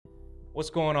What's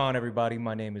going on, everybody?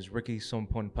 My name is Rikki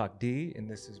Jaylen,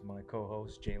 and this is my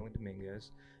co-host, Jalen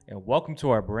Dominguez. And welcome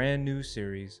to our brand new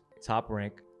series, Top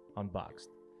Rank Unbox'd.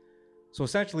 So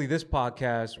essentially, this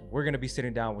podcast, we're going to be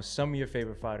sitting down with some of your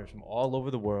favorite fighters from all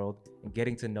over the world and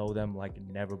getting to know them like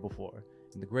never before.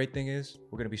 And the great thing is,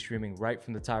 we're going to be streaming right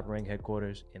from the Top Rank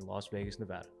headquarters in Las Vegas,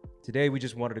 Nevada. Today, we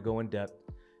just wanted to go in depth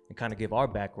and kind of give our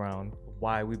background of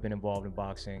why we've been involved in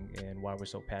boxing and why we're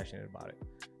so passionate about it.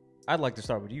 I'd like to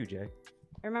start with you, Jay.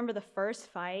 I remember the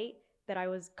first fight that I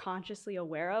was consciously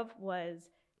aware of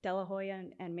was De La Hoya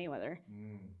and Mayweather.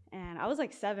 And I was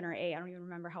like 7 or 8. I don't even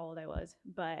remember how old I was.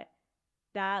 But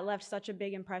that left such a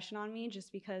big impression on me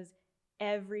just because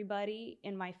everybody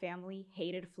in my family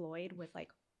hated Floyd with like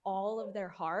all of their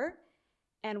heart.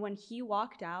 And when he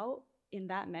walked out in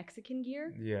that Mexican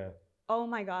gear, oh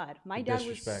my God, my dad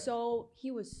was so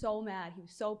mad. He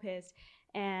was so pissed.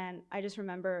 And I just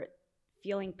remember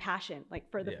feeling passion, like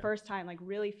for the first time, like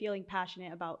really feeling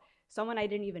passionate about someone I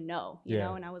didn't even know, you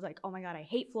know? And I was like, oh my God, I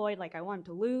hate Floyd. Like I want him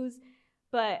to lose.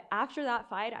 But after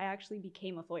that fight, I actually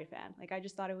became a Floyd fan. Like I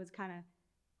just thought it was kind of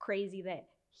crazy that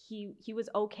he was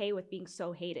okay with being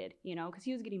so hated, you know, because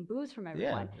he was getting boos from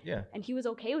everyone. And he was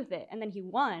okay with it. And then he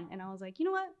won. And I was like, you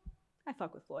know what? I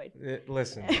fuck with Floyd.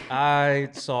 Listen, I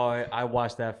saw it. I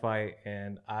watched that fight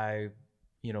and I,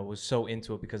 was so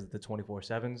into it because of the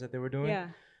 24/7s that they were doing.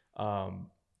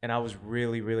 And I was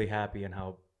really, really happy in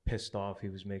how pissed off he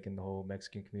was making the whole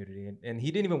Mexican community. And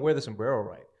he didn't even wear the sombrero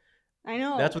right. I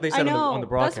know. That's what they said on the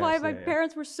broadcast. That's why my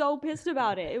parents were so pissed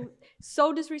about it. It was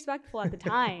so disrespectful at the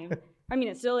time. I mean,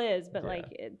 it still is, but like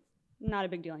it's not a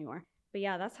big deal anymore. But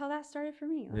yeah, that's how that started for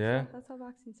me. That's how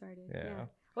boxing started. Yeah.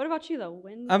 What about you though?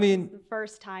 When was the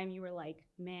first time you were like,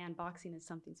 man, boxing is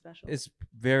something special? It's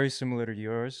very similar to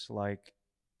yours. Like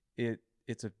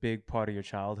it's a big part of your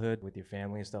childhood with your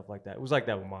family and stuff like that. It was like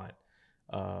that with mine.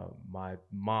 My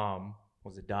mom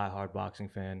was a diehard boxing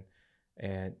fan,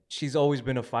 and she's always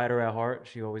been a fighter at heart.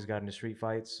 She always got into street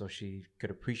fights, so she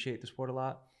could appreciate the sport a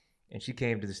lot. And she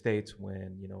came to the States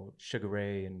when, Sugar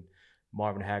Ray and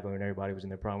Marvin Hagler and everybody was in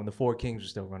their prime, when the Four Kings were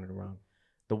still running around.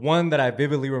 The one that I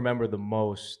vividly remember the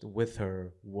most with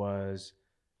her was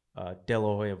De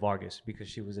La Hoya Vargas, because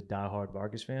she was a diehard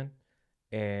Vargas fan.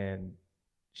 And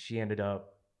she ended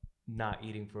up not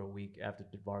eating for a week after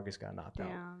Vargas got knocked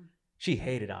out. She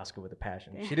hated Oscar with a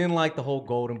passion. She didn't like the whole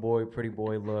golden boy, pretty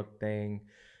boy look thing.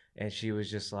 And she was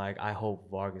just like, I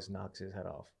hope Vargas knocks his head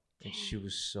off. And she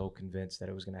was so convinced that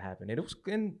it was going to happen.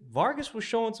 And Vargas was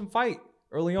showing some fight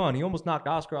early on. He almost knocked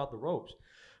Oscar out the ropes.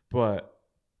 But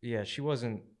yeah, she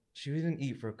didn't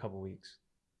eat for a couple weeks.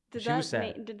 Did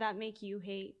that make you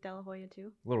hate De La Hoya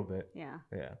too? A little bit. Yeah,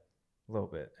 a little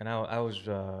bit. And I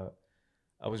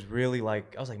was really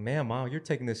like, man, Mom, you're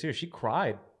taking this serious. She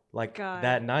cried like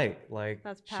that night. Like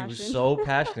she was so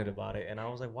passionate about it. And I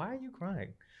was like, why are you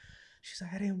crying? She's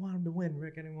like, I didn't want him to win,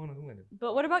 Rick. I didn't want him to win.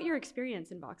 But what about your experience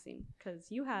in boxing?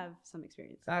 Because you have some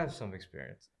experience. I have some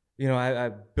experience. I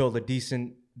built a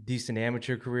decent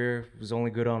amateur career. Was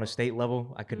only good on a state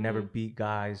level. I could never beat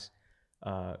guys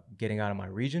getting out of my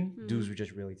region. Dudes were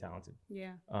just really talented.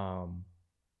 Yeah.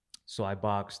 So I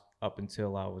boxed up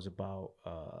until I was about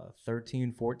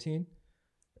 13, 14.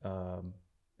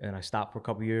 And I stopped for a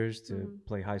couple years to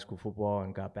play high school football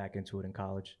and got back into it in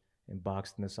college and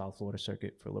boxed in the South Florida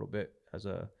circuit for a little bit as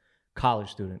a college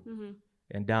student.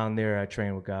 And down there, I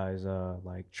trained with guys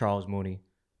like Charles Mooney,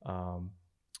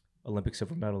 Olympic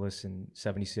silver medalist in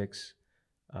 '76,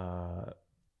 Jamil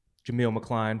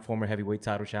McCline, former heavyweight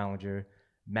title challenger,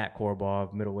 Matt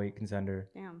Korbov, middleweight contender.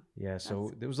 Damn. Yeah,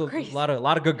 so there was a lot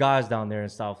of good guys down there in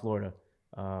South Florida.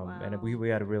 And we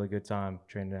had a really good time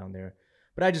training down there.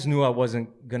 But I just knew I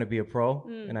wasn't going to be a pro,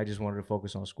 and I just wanted to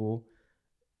focus on school.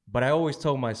 But I always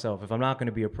told myself, if I'm not going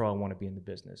to be a pro, I want to be in the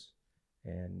business.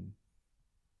 And,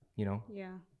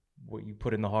 what you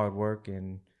put in the hard work,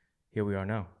 and here we are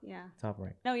now. Yeah. Top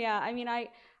rank. No, yeah. I mean,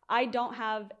 I don't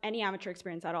have any amateur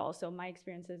experience at all, so my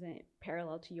experience isn't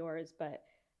parallel to yours. But,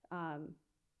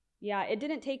 it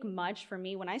didn't take much for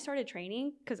me when I started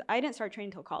training, because I didn't start training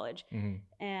until college.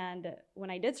 And when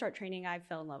I did start training, I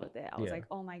fell in love with it. I was like,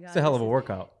 oh my God. It's a hell of a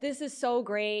workout. This is so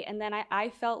great. And then I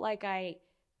felt like I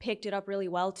picked it up really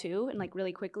well too, and like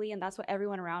really quickly. And that's what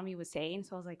everyone around me was saying.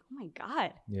 So I was like, oh my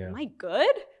God, am I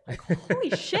good? Like,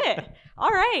 holy shit. All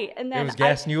right. And then it was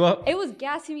gassing you up? It was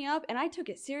gassing me up. And I took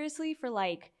it seriously for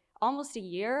like almost a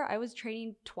year. I was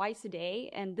training twice a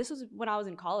day. And this was when I was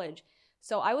in college.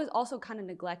 So I was also kind of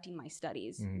neglecting my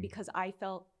studies because I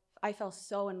fell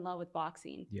so in love with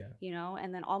boxing,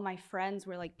 and then all my friends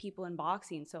were like people in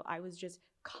boxing. So I was just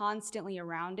constantly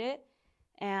around it.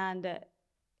 And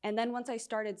And then once I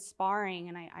started sparring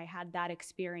and I had that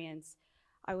experience,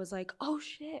 I was like, oh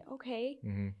shit, okay,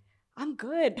 I'm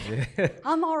good. Yeah.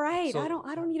 I'm all right. So-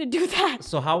 I don't need to do that.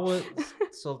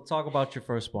 So talk about your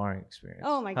first sparring experience.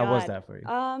 Oh my God. How was that for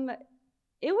you?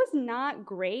 It was not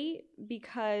great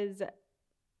because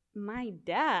my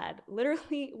dad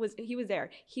literally was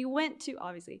there. He went to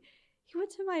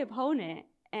my opponent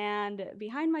and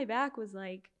behind my back was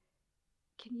like,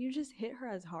 can you just hit her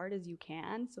as hard as you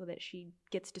can so that she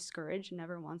gets discouraged and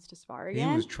never wants to spar again?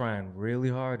 He was trying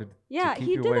really hard to keep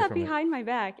he you did away that from behind my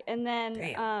back. And then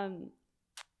Damn.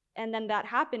 and then that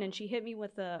happened and she hit me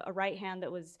with a right hand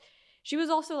that was, she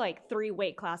was also like 3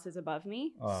 weight classes above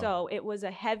me. So it was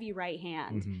a heavy right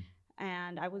hand.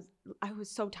 And I was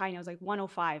so tiny. I was like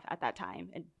 105 at that time.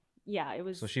 And yeah, it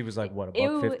was. So she was like, what,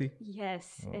 about 50?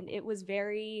 Yes. And it was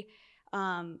very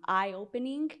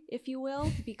eye-opening, if you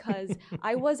will, because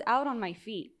I was out on my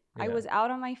feet. Yeah. I was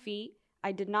out on my feet.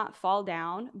 I did not fall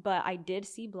down, but I did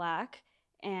see black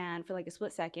and for like a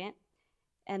split second.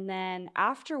 And then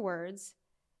afterwards,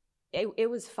 it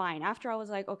was fine. After I was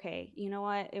like, okay, you know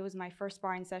what? It was my first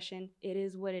sparring session. It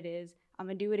is what it is. I'm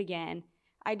going to do it again.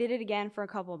 I did it again for a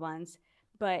couple of months,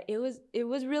 but it was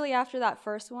really after that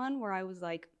first one where I was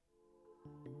like,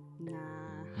 nah,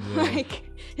 like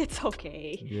it's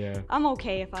okay. Yeah, I'm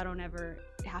okay if I don't ever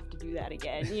have to do that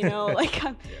again. You know, like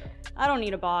I don't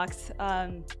need a box.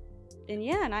 And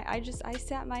yeah, and I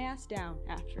sat my ass down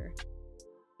after.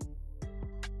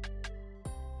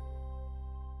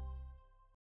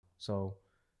 So,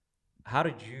 how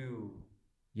did you,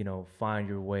 find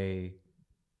your way,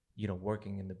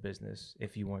 working in the business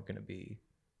if you weren't going to be,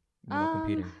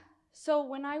 competing? So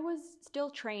when I was still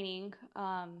training,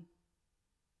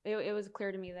 it was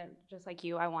clear to me that just like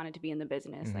you, I wanted to be in the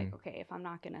business. Like, okay, if I'm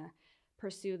not going to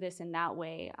pursue this in that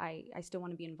way, I still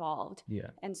want to be involved. Yeah.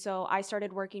 And so I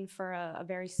started working for a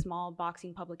very small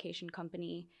boxing publication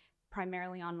company,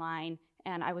 primarily online,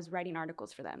 and I was writing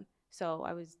articles for them. So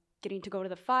I was getting to go to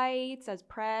the fights as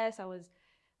press. I was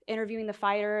interviewing the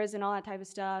fighters and all that type of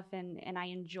stuff, and I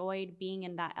enjoyed being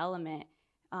in that element.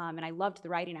 And I loved the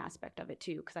writing aspect of it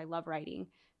too, because I love writing.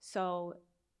 So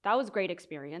that was a great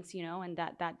experience, and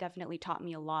that definitely taught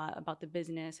me a lot about the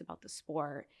business, about the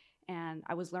sport. And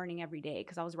I was learning every day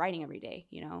because I was writing every day,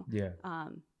 Yeah.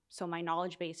 So my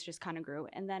knowledge base just kind of grew.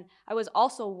 And then I was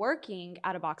also working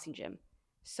at a boxing gym.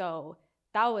 So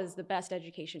that was the best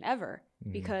education ever,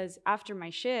 because after my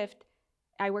shift,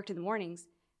 I worked in the mornings.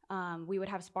 We would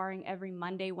have sparring every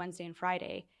Monday, Wednesday, and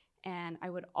Friday. And I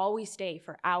would always stay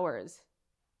for hours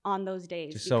on those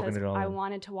days just because it all I in.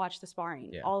 wanted to watch the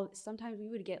sparring. Yeah. Sometimes we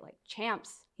would get like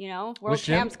champs, world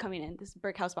champs coming in. This is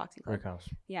Brick House Boxing Club. Brick House.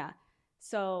 Yeah.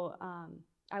 So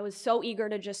I was so eager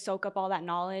to just soak up all that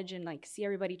knowledge and like see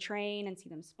everybody train and see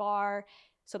them spar.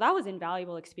 So that was an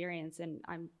invaluable experience, and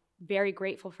I'm very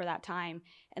grateful for that time.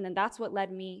 And then that's what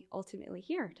led me ultimately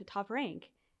here to Top Rank.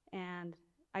 And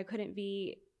I couldn't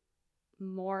be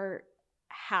more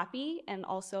happy and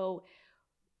also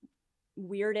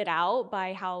weirded out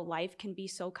by how life can be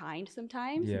so kind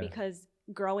sometimes. Yeah. Because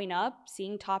growing up,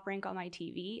 seeing Top Rank on my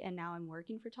TV and now I'm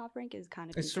working for Top Rank is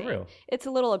kind of insane. Surreal. It's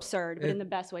a little absurd, but in the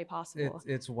best way possible.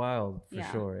 It's wild for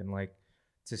sure. And like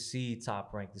to see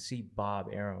Top Rank, to see Bob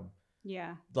Arum.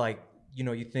 Yeah. Like,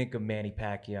 you think of Manny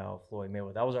Pacquiao, Floyd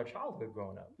Mayweather. That was our childhood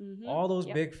growing up. All those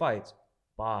big fights,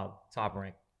 Bob, Top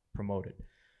Rank, promoted.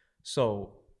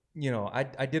 So,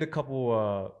 I did a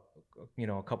couple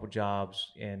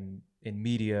jobs in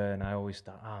media, and I always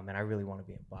thought, oh man, I really want to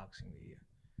be in boxing media.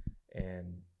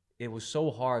 And it was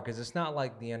so hard because it's not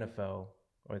like the NFL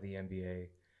or the NBA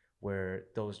where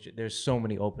there's so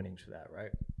many openings for that,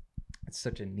 right? It's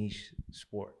such a niche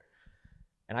sport.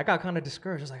 And I got kind of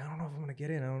discouraged. I was like, I don't know if I'm going to get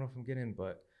in. I don't know if I'm getting in.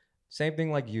 But same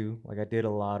thing like you. Like I did a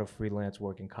lot of freelance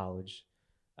work in college.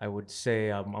 I would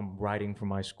say I'm writing for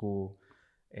my school.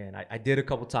 And I did a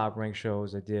couple Top Rank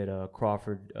shows. I did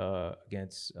Crawford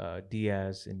against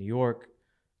Diaz in New York.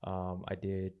 I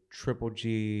did Triple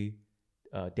G,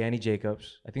 Danny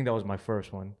Jacobs. I think that was my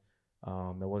first one.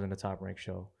 That wasn't a Top Rank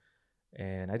show.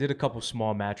 And I did a couple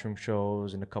small Matchroom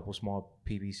shows and a couple small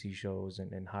PBC shows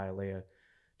in Hialeah.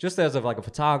 Just as of like a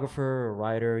photographer, a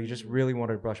writer, you just really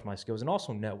wanted to brush my skills and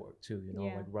also network too,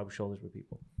 like rub shoulders with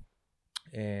people.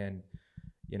 And,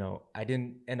 I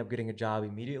didn't end up getting a job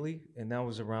immediately. And that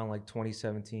was around like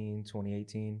 2017,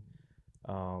 2018.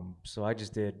 So I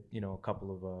just did, a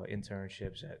couple of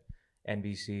internships at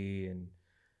NBC, and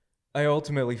I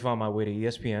ultimately found my way to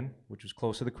ESPN, which was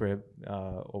close to the crib,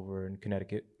 over in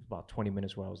Connecticut, about 20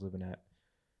 minutes where I was living at.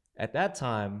 At that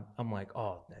time, I'm like,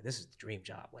 oh, this is the dream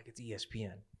job. Like, it's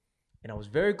ESPN. And I was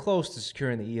very close to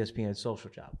securing the ESPN social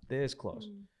job, this close.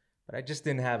 But I just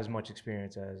didn't have as much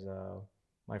experience as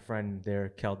my friend there,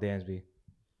 Kel Dansby.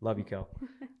 Love you, Kel.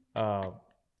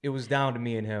 It was down to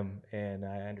me and him, and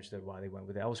I understood why they went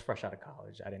with it. I was fresh out of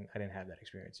college. I didn't have that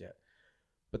experience yet.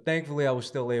 But thankfully, I was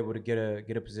still able to get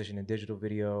a position in digital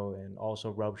video and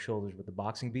also rub shoulders with the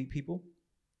Boxing Beat people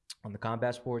on the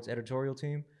Combat Sports editorial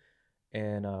team.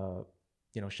 And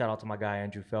shout out to my guy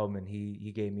Andrew Feldman.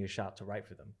 He gave me a shot to write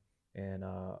for them, and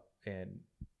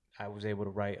I was able to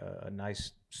write a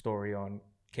nice story on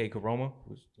Kay Karoma,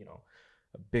 who's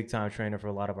a big time trainer for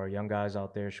a lot of our young guys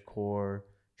out there, Shakur,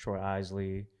 Troy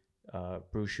Isley,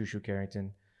 Bruce Shushu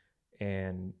Carrington,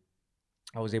 and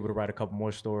I was able to write a couple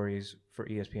more stories for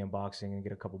ESPN Boxing and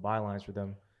get a couple bylines for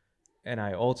them. And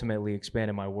I ultimately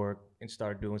expanded my work and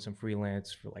started doing some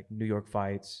freelance for like New York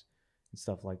fights and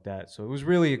stuff like that. So it was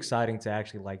really exciting to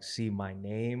actually like see my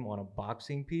name on a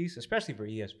boxing piece, especially for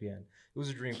ESPN. It was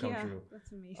a dream come true. That's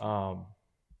amazing.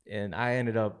 And I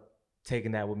ended up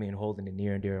taking that with me and holding it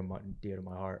near and dear to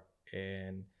my heart.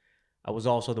 And I was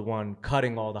also the one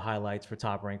cutting all the highlights for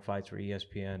Top Rank Fights for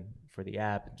ESPN, for the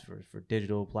app, and for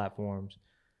digital platforms.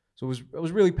 So I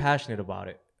was really passionate about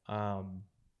it.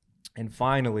 And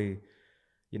finally,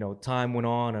 time went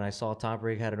on and I saw Top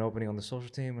Rank had an opening on the social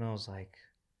team, and I was like,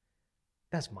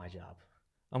 that's my job.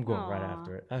 I'm going right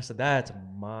after it. I said, that's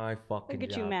my fucking job.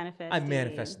 Look at you manifesting. I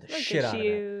manifested the shit out of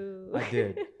it. I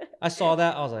did. I saw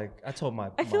that. I told my...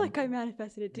 I feel like I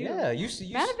manifested it too. Yeah, you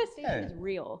manifestation is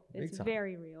real. It's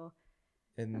very real.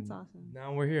 And that's awesome.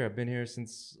 Now we're here. I've been here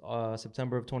since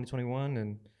September of 2021,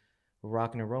 and we're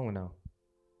rocking and rolling now.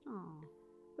 Oh,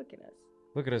 look at us.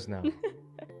 Look at us now.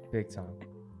 Big time.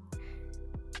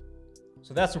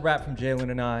 So that's a wrap from Jaylen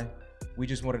and I. We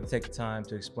just wanted to take the time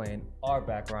to explain our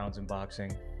backgrounds in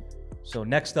boxing. So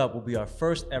next up will be our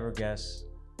first ever guest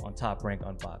on Top Rank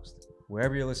Unbox'd.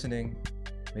 Wherever you're listening,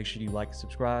 make sure you like and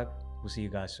subscribe. We'll see you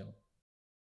guys soon.